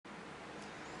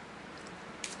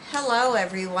Hello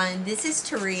everyone, this is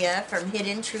Taria from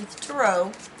Hidden Truth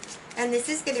Tarot, and this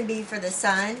is going to be for the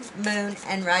Sun, Moon,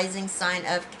 and Rising sign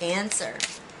of Cancer.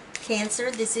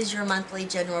 Cancer, this is your monthly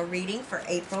general reading for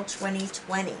April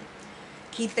 2020.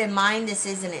 Keep in mind this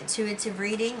is an intuitive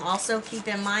reading. Also keep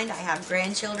in mind I have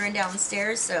grandchildren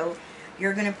downstairs, so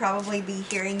you're going to probably be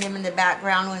hearing them in the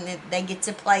background when they get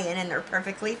to playing, and they're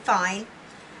perfectly fine.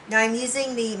 Now I'm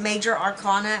using the major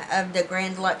arcana of the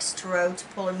Grand Lux Tarot to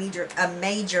pull a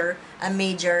major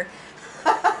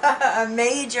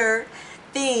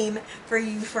theme for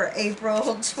you for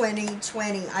April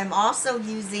 2020. I'm also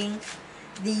using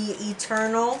the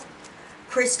Eternal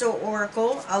Crystal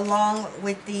Oracle along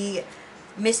with the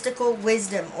Mystical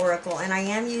Wisdom Oracle, and I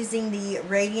am using the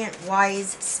Radiant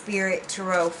Wise Spirit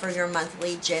Tarot for your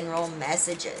monthly general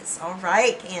messages. All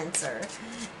right, Cancer.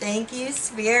 Thank you,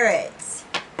 spirits.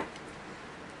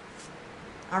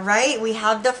 All right, we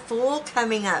have the Fool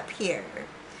coming up here.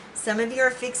 Some of you are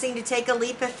fixing to take a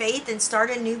leap of faith and start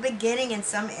a new beginning in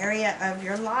some area of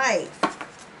your life.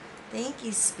 Thank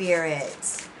you,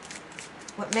 spirits.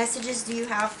 What messages do you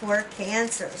have for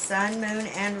Cancer, Sun, Moon,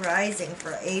 and Rising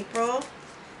for April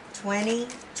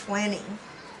 2020?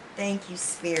 Thank you,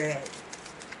 Spirit.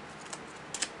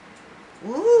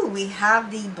 Ooh, we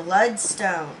have the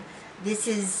Bloodstone. This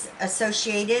is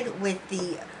associated with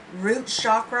the root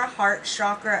chakra, heart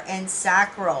chakra, and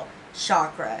sacral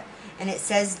chakra. And it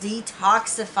says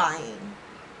detoxifying.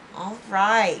 All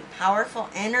right. Powerful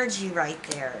energy right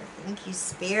there. Thank you,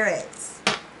 spirits.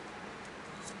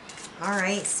 All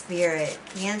right, Spirit.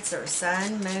 Cancer,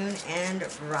 Sun, Moon, and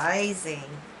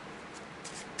Rising.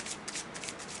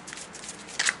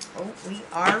 Oh, we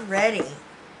are ready.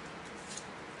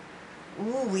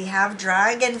 Ooh, we have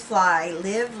Dragonfly.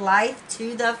 Live life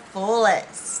to the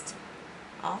fullest.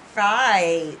 All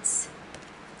right.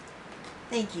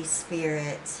 Thank you,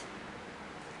 Spirit.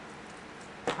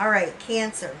 All right,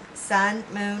 Cancer, Sun,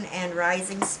 Moon, and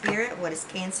Rising Spirit. What does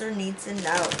Cancer need to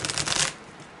know?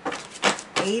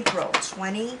 April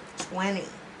 2020.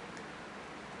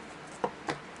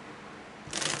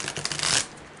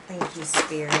 Thank you,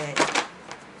 Spirit.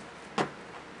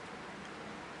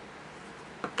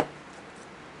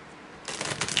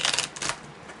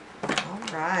 All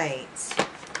right.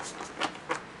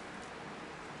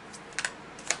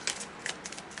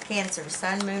 Cancer,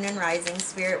 Sun, Moon, and Rising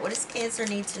Spirit. What does Cancer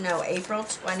need to know? April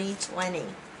 2020.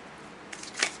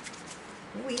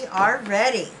 We are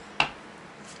ready.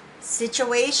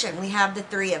 Situation. We have the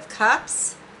Three of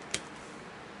Cups.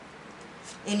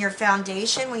 In your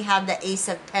foundation, we have the Ace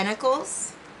of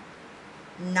Pentacles.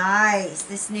 Nice.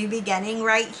 This new beginning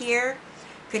right here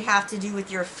could have to do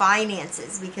with your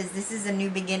finances, because this is a new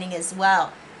beginning as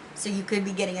well. So you could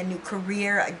be getting a new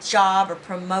career, a job, a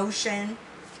promotion.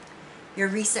 Your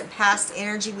recent past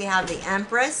energy, we have the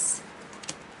Empress.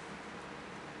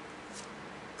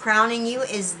 Crowning you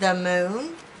is the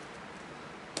Moon.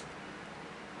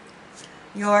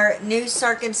 Your new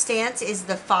circumstance is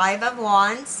the Five of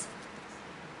Wands.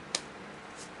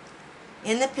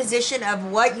 In the position of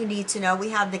what you need to know,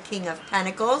 we have the King of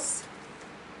Pentacles.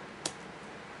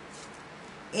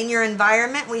 In your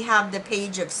environment, we have the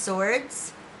Page of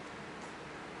Swords.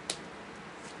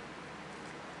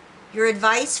 Your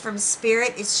advice from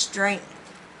Spirit is strength.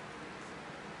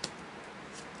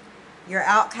 Your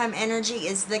outcome energy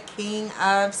is the King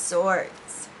of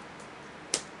Swords.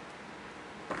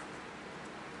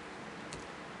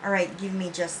 All right, give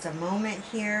me just a moment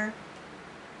here.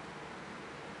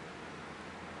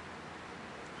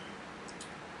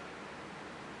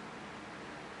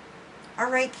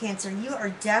 All right, Cancer, you are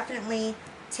definitely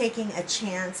taking a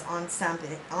chance on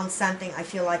something. I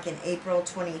feel like in April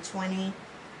 2020.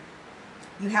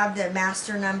 You have the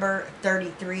master number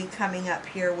 33 coming up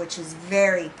here, which is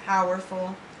very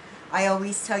powerful. I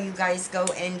always tell you guys, go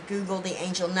and Google the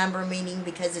angel number meaning,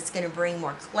 because it's going to bring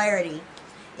more clarity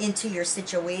into your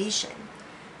situation.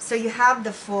 So you have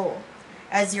the Fool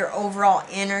as your overall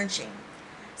energy.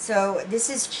 So this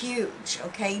is huge,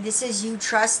 okay? This is you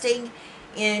trusting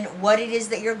in what it is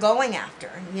that you're going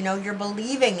after. You know, you're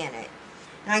believing in it.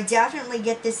 And I definitely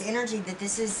get this energy that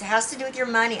this has to do with your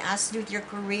money, has to do with your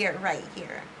career right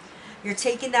here. You're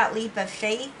taking that leap of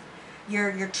faith.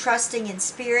 You're trusting in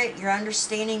Spirit. You're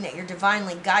understanding that you're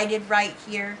divinely guided right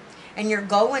here. And you're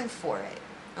going for it.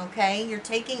 Okay? You're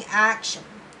taking action.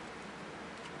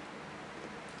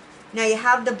 Now you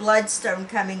have the Bloodstone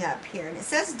coming up here. And it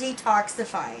says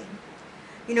detoxifying.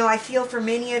 You know, I feel for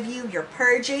many of you, you're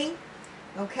purging.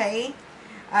 Okay?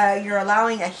 You're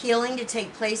allowing a healing to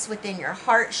take place within your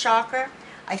heart chakra.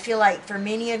 I feel like for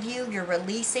many of you, you're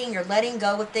releasing, you're letting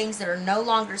go of things that are no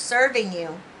longer serving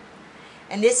you.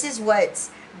 And this is what's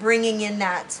bringing in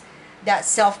that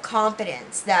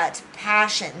self-confidence, that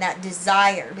passion, that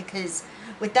desire, because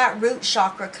with that root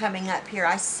chakra coming up here,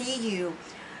 I see you,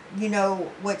 you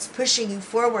know, what's pushing you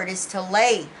forward is to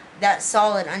lay that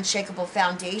solid, unshakable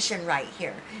foundation right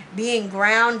here, being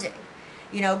grounded,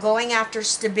 you know, going after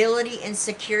stability and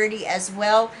security as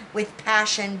well, with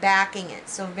passion backing it.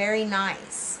 So very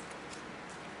nice.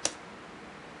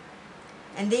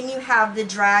 And then you have the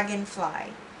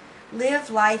dragonfly. Live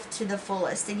life to the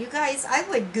fullest. And you guys, I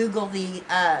would Google the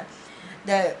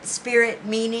spirit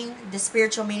meaning, the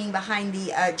spiritual meaning behind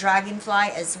the dragonfly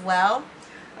as well.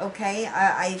 Okay,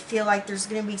 I feel like there's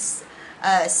going to be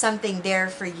something there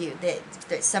for you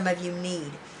that some of you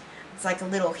need. It's like a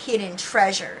little hidden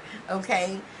treasure,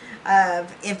 okay,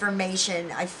 of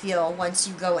information, I feel, once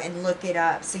you go and look it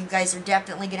up. So you guys are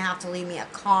definitely going to have to leave me a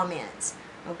comment,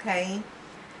 okay?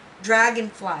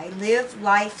 Dragonfly, live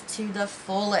life to the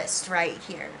fullest right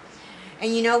here.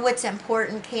 And you know what's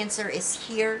important, Cancer, is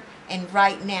here and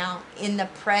right now, in the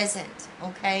present,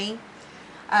 okay?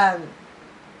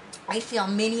 I feel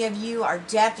many of you are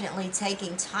definitely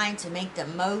taking time to make the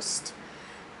most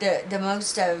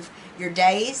of your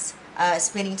days,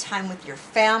 spending time with your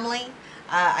family.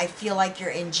 I feel like you're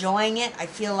enjoying it. I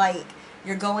feel like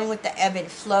you're going with the ebb and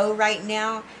flow right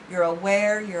now. You're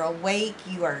aware, you're awake,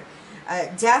 you are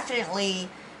definitely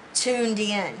tuned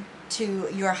in to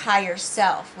your higher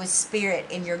self with spirit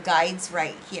and your guides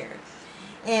right here.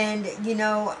 And, you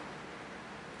know,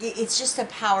 it's just a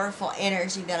powerful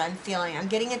energy that I'm feeling. I'm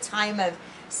getting a time of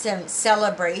some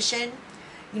celebration.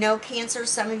 You know, Cancer,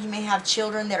 some of you may have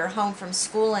children that are home from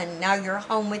school and now you're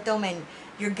home with them and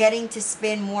you're getting to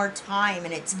spend more time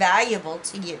and it's valuable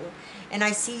to you. And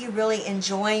I see you really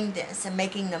enjoying this and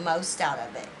making the most out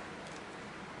of it.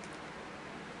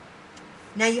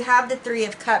 Now you have the Three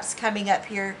of Cups coming up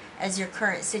here as your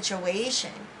current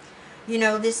situation. You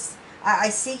know, this, I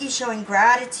see you showing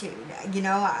gratitude. You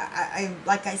know, I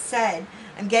like I said,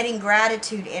 I'm getting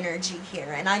gratitude energy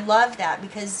here. And I love that,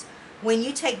 because when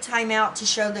you take time out to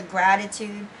show the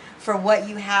gratitude for what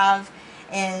you have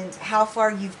and how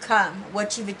far you've come,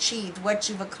 what you've achieved, what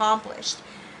you've accomplished,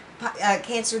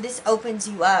 Cancer, this opens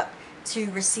you up to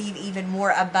receive even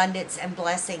more abundance and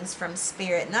blessings from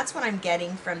Spirit. And that's what I'm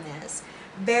getting from this.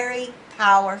 Very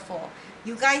powerful.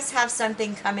 You guys have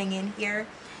something coming in here.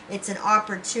 It's an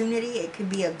opportunity. It could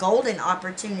be a golden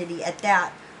opportunity at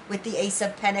that, with the Ace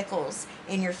of Pentacles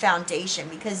in your foundation,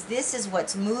 because this is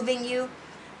what's moving you.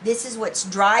 This is what's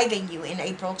driving you in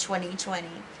April 2020.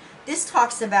 This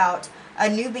talks about a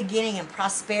new beginning and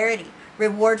prosperity,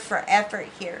 reward for effort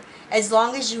here. As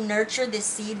long as you nurture this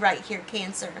seed right here,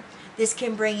 Cancer, this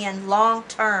can bring in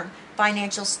long-term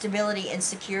financial stability and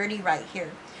security right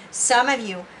here. Some of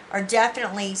you are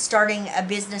definitely starting a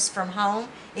business from home.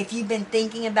 If you've been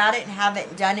thinking about it and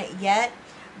haven't done it yet,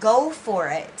 go for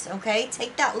it, okay?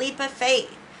 Take that leap of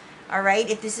faith, all right?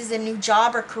 If this is a new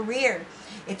job or career,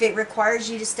 if it requires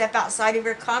you to step outside of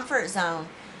your comfort zone,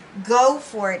 go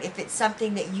for it. If it's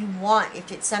something that you want, if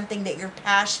it's something that you're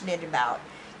passionate about,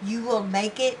 you will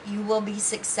make it, you will be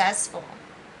successful.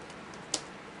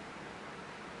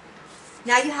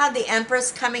 Now you have the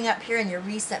Empress coming up here in your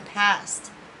recent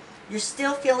past. You're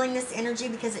still feeling this energy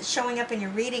because it's showing up in your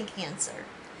reading, Cancer.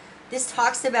 This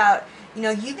talks about, you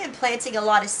know, you've been planting a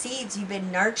lot of seeds. You've been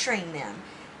nurturing them.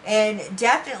 And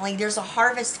definitely there's a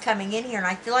harvest coming in here. And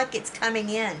I feel like it's coming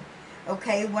in.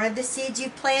 Okay, one of the seeds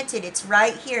you've planted, it's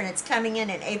right here. And it's coming in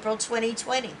April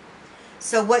 2020.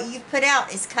 So what you've put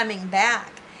out is coming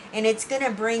back. And it's going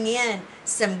to bring in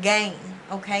some gain.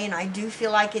 Okay, and I do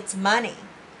feel like it's money.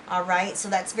 All right, so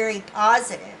that's very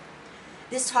positive.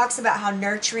 This talks about how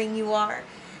nurturing you are.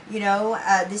 You know,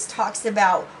 this talks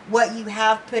about what you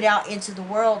have put out into the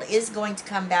world is going to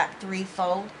come back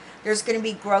threefold. There's going to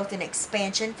be growth and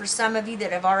expansion. For some of you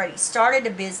that have already started a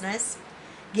business,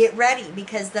 get ready,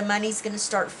 because the money's going to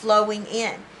start flowing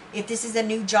in. If this is a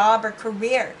new job or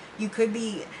career, you could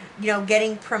be, you know,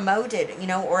 getting promoted, you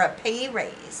know, or a pay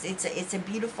raise. It's a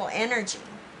beautiful energy.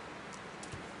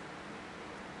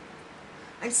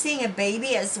 I'm seeing a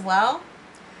baby as well.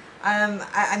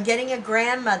 I'm getting a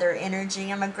grandmother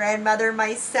energy. I'm a grandmother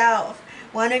myself.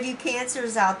 One of you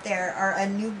Cancers out there are a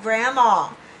new grandma.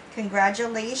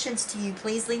 Congratulations to you.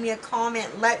 Please leave me a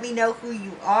comment. Let me know who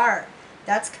you are.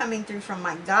 That's coming through from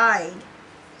my guide.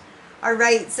 All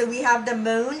right, so we have the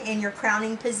moon in your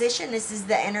crowning position. This is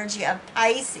the energy of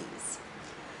Pisces.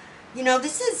 You know,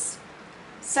 this is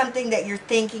something that you're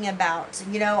thinking about.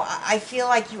 You know, I feel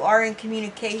like you are in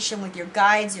communication with your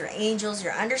guides, your angels.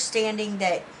 You're understanding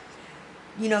that,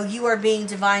 you know, you are being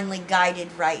divinely guided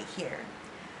right here.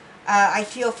 I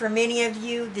feel for many of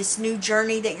you, this new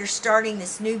journey that you're starting,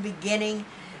 this new beginning,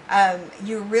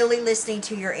 you're really listening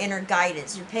to your inner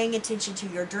guidance. You're paying attention to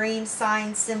your dreams,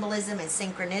 signs, symbolism, and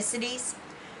synchronicities.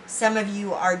 Some of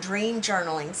you are dream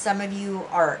journaling. Some of you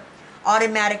are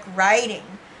automatic writing,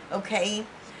 okay?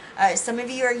 Some of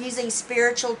you are using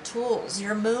spiritual tools.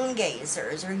 You're moon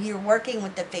gazers, or you're working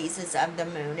with the phases of the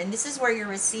moon. And this is where you're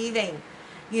receiving,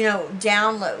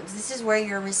 downloads. This is where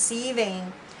you're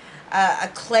receiving a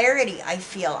clarity, I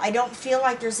feel. I don't feel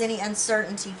like there's any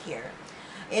uncertainty here.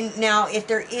 And now, if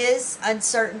there is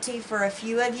uncertainty for a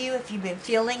few of you, if you've been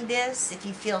feeling this, if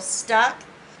you feel stuck,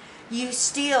 you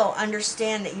still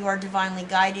understand that you are divinely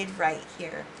guided right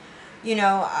here.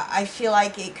 I feel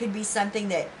like it could be something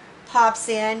that pops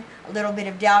in, a little bit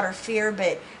of doubt or fear,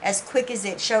 but as quick as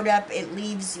it showed up, it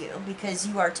leaves you, because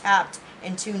you are tapped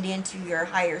and tuned into your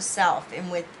higher self,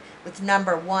 and with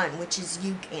number one, which is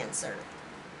you, Cancer.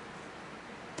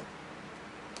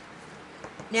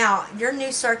 Now, your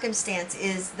new circumstance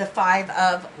is the Five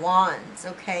of Wands,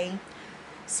 okay?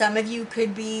 Some of you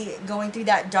could be going through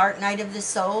that dark night of the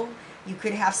soul. You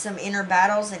could have some inner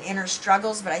battles and inner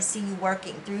struggles, but I see you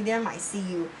working through them. I see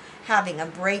you having a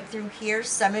breakthrough here.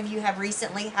 Some of you have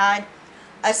recently had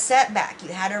a setback. You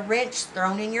had a wrench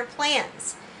thrown in your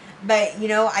plans. But,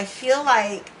 I feel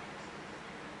like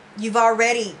you've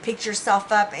already picked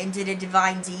yourself up and did a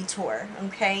divine detour,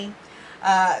 okay?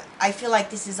 I feel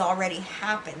like this has already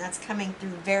happened. That's coming through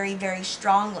very, very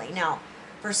strongly. Now,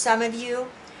 for some of you,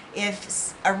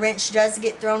 if a wrench does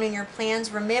get thrown in your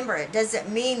plans, remember, it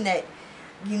doesn't mean that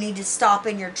you need to stop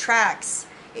in your tracks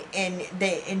and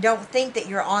don't think that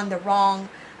you're on the wrong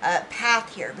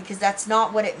path here, because that's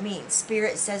not what it means.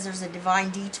 Spirit says there's a divine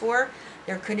detour.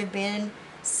 There could have been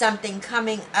something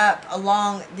coming up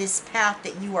along this path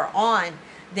that you are on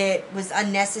that was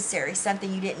unnecessary,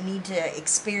 something you didn't need to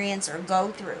experience or go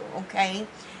through, okay?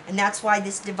 And that's why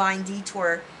this divine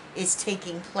detour is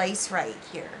taking place right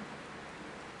here.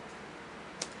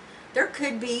 There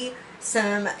could be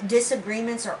some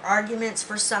disagreements or arguments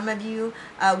for some of you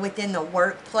within the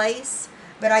workplace,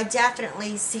 but I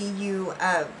definitely see you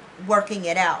working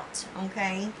it out,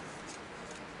 okay?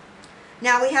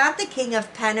 Now we have the King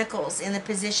of Pentacles in the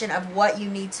position of what you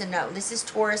need to know. This is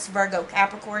Taurus, Virgo,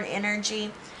 Capricorn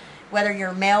energy, whether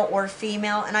you're male or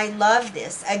female. And I love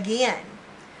this. Again,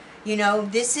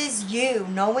 this is you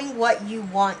knowing what you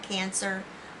want, Cancer,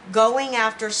 going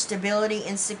after stability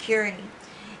and security.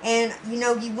 And,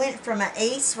 you went from an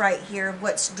ace right here,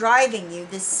 what's driving you,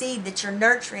 this seed that you're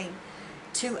nurturing,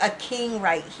 to a king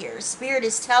right here. Spirit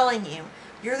is telling you,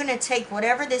 you're going to take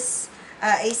whatever this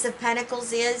Ace of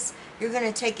Pentacles is, you're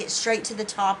going to take it straight to the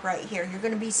top right here. You're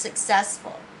going to be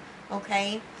successful,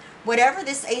 okay? Whatever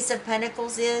this Ace of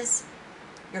Pentacles is,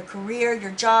 your career,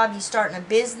 your job, you starting a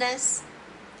business,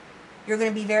 you're going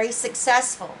to be very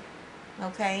successful,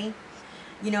 okay?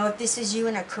 If this is you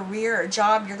in a career or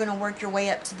job, you're going to work your way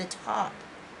up to the top.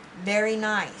 Very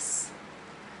nice.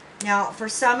 Now, for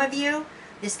some of you,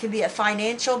 this could be a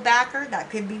financial backer.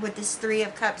 That could be what this Three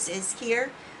of Cups is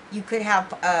here. You could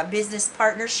have a business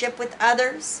partnership with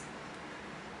others.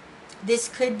 This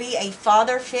could be a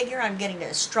father figure. I'm getting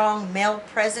a strong male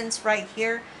presence right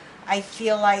here. I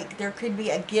feel like there could be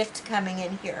a gift coming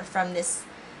in here from this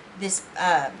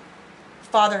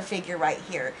father figure right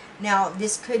here. Now,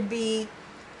 this could be,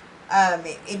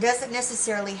 it doesn't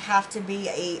necessarily have to be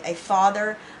a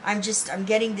father. I'm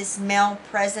getting this male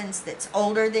presence that's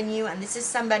older than you, and this is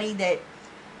somebody that,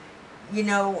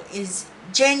 is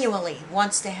genuinely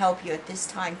wants to help you at this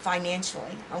time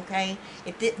financially, okay?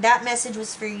 If that message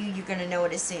was for you, you're going to know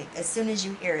it as soon as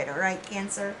you hear it, all right,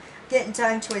 Cancer? Getting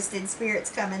tongue twisted.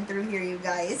 Spirit's coming through here, you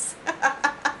guys.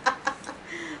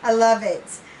 I love it.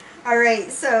 All right,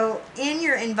 so in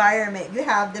your environment, you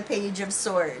have the Page of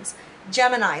Swords.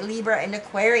 Gemini, Libra, and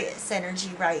Aquarius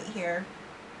energy right here.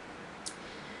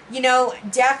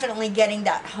 Definitely getting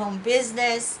that home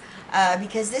business,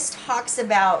 because this talks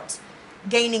about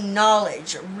gaining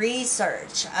knowledge,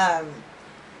 research,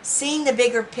 seeing the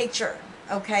bigger picture,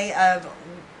 okay, of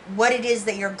what it is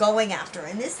that you're going after.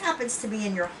 And this happens to be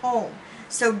in your home.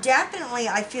 So definitely,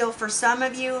 I feel for some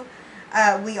of you,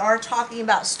 we are talking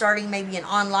about starting maybe an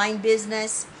online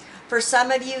business. For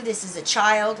some of you, this is a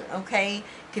child, okay?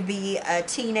 Could be a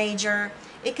teenager.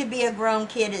 It could be a grown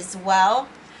kid as well.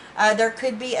 There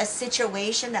could be a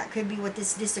situation, that could be what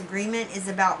this disagreement is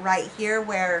about right here,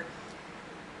 where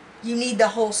you need the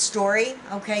whole story,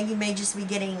 okay? You may just be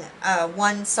getting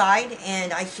one side,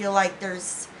 and I feel like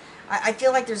there's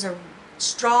a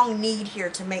strong need here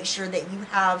to make sure that you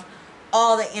have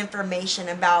all the information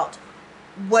about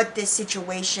what this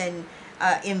situation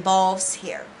involves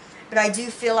here. but I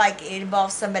do feel like it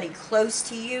involves somebody close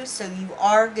to you, so you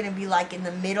are going to be like in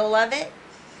the middle of it.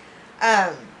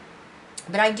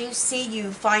 But I do see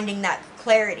you finding that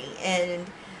clarity, and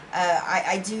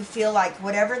I do feel like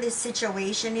whatever this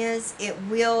situation is, it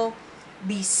will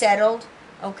be settled,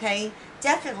 okay?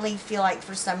 Definitely feel like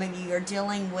for some of you, you're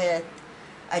dealing with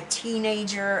a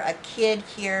teenager, a kid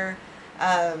here.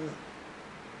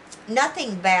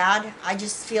 Nothing bad. I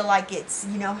just feel like it's,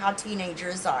 you know how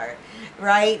teenagers are,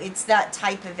 right? It's that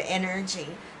type of energy.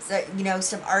 So, you know,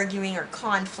 some arguing or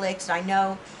conflict. I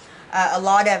know a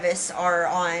lot of us are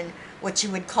on what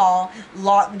you would call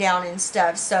lockdown and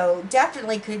stuff. So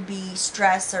definitely could be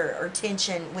stress or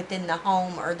tension within the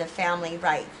home or the family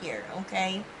right here,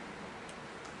 okay?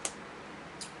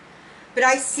 But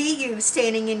I see you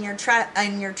standing in your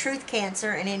truth,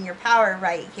 Cancer, and in your power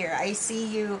right here. I see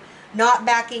you not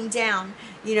backing down.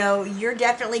 You know, you're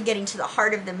definitely getting to the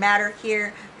heart of the matter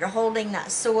here. You're holding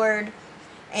that sword.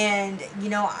 And, you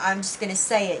know, I'm just going to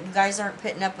say it. You guys aren't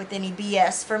putting up with any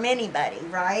BS from anybody,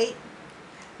 right?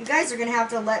 You guys are going to have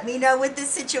to let me know what this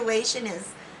situation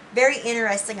is. Very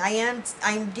interesting.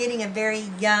 I'm getting a very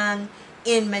young,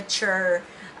 immature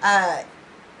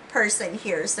person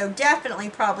here. So definitely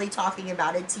probably talking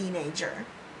about a teenager.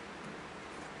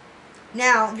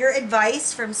 Now, your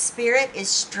advice from Spirit is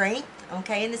strength,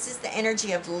 okay? And this is the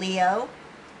energy of Leo.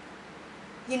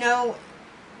 You know,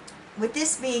 with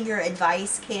this being your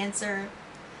advice, Cancer,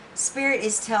 Spirit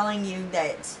is telling you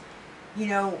that, you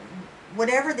know,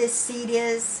 whatever this seed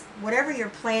is, whatever you're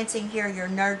planting here, you're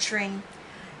nurturing,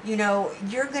 you know,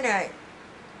 you're going to...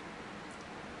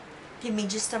 Give me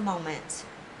just a moment.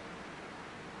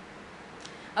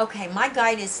 Okay, my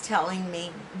guide is telling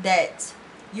me that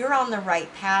you're on the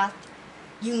right path.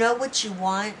 You know what you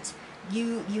want.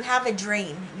 You have a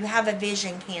dream. You have a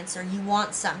vision, Cancer. You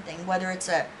want something, whether it's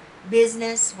a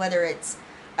business, whether it's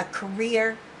a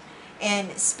career.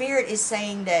 And Spirit is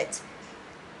saying that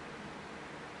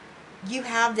you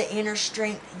have the inner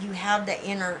strength, you have the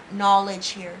inner knowledge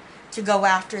here to go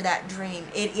after that dream.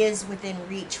 It is within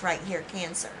reach right here,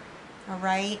 Cancer. All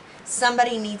right?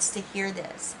 Somebody needs to hear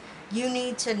this. You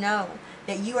need to know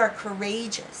that you are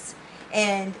courageous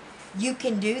and you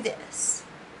can do this.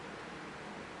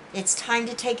 It's time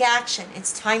to take action.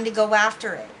 It's time to go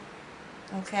after it.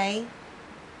 Okay?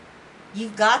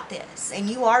 You've got this, and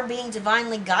you are being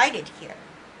divinely guided here.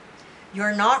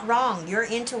 You're not wrong. Your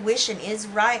intuition is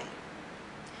right.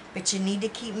 But you need to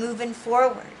keep moving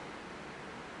forward.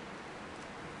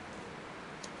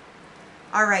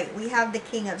 All right, we have the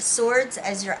King of Swords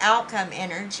as your outcome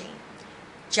energy.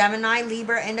 Gemini,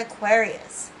 Libra, and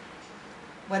Aquarius.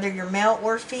 Whether you're male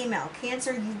or female.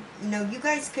 Cancer, you know, you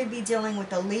guys could be dealing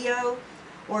with a Leo,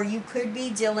 or you could be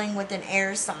dealing with an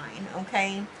air sign,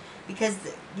 okay? Because,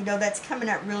 you know, that's coming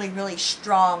up really, really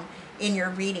strong in your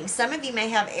reading. Some of you may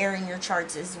have air in your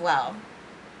charts as well.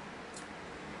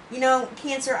 You know,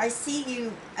 Cancer, I see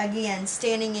you, again,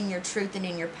 standing in your truth and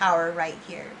in your power right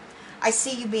here. I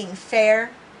see you being fair.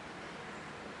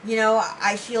 You know,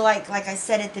 I feel like I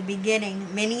said at the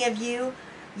beginning, many of you,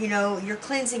 you know, you're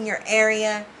cleansing your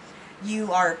area.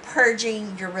 You are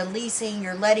purging, you're releasing,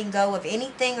 you're letting go of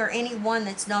anything or anyone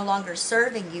that's no longer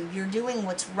serving you. You're doing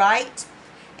what's right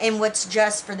and what's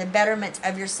just for the betterment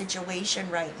of your situation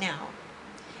right now.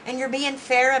 And you're being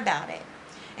fair about it.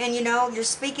 And, you know, you're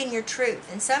speaking your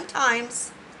truth. And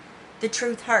sometimes the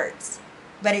truth hurts,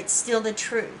 but it's still the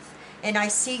truth. And I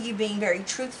see you being very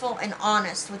truthful and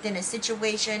honest within a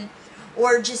situation,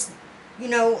 or just, you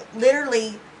know,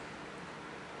 literally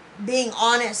being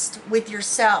honest with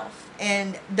yourself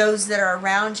and those that are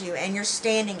around you. And you're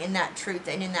standing in that truth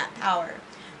and in that power.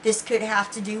 This could have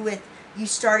to do with you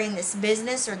starting this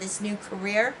business or this new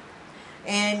career.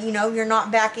 And, you know, you're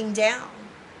not backing down.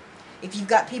 If you've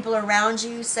got people around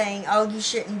you saying, oh, you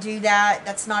shouldn't do that,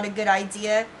 that's not a good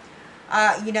idea,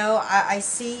 you know, I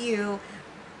see you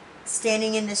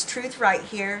standing in this truth right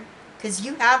here, because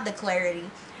you have the clarity.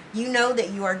 You know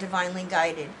that you are divinely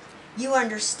guided. You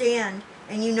understand,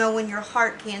 and you know in your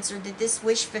heart, Cancer, that this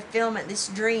wish fulfillment, this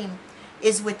dream,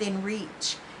 is within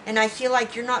reach. And I feel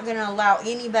like you're not going to allow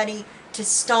anybody to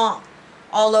stomp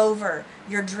all over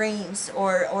your dreams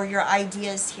or your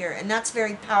ideas here. And that's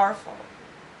very powerful.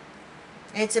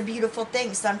 And it's a beautiful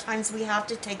thing. Sometimes we have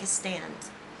to take a stand.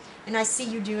 And I see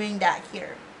you doing that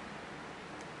here.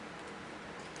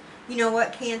 You know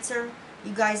what, Cancer?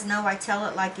 You guys know I tell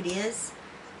it like it is.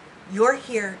 You're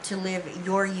here to live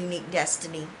your unique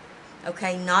destiny.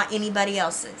 Okay? Not anybody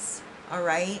else's.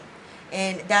 Alright?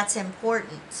 And that's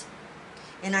important.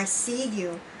 And I see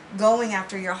you going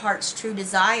after your heart's true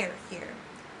desire here.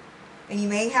 And you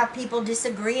may have people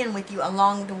disagreeing with you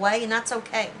along the way, and that's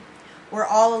okay. We're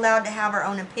all allowed to have our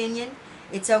own opinion.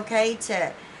 It's okay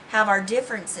to have our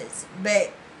differences,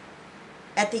 but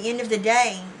at the end of the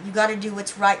day, you got to do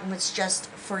what's right and what's just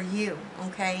for you,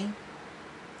 okay?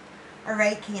 All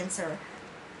right, Cancer.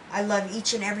 I love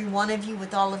each and every one of you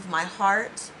with all of my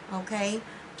heart, okay?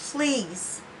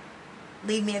 Please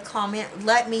leave me a comment.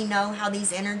 Let me know how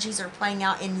these energies are playing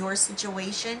out in your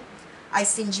situation. I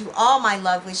send you all my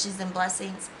love, wishes, and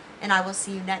blessings, and I will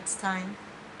see you next time.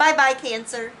 Bye-bye,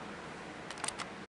 Cancer.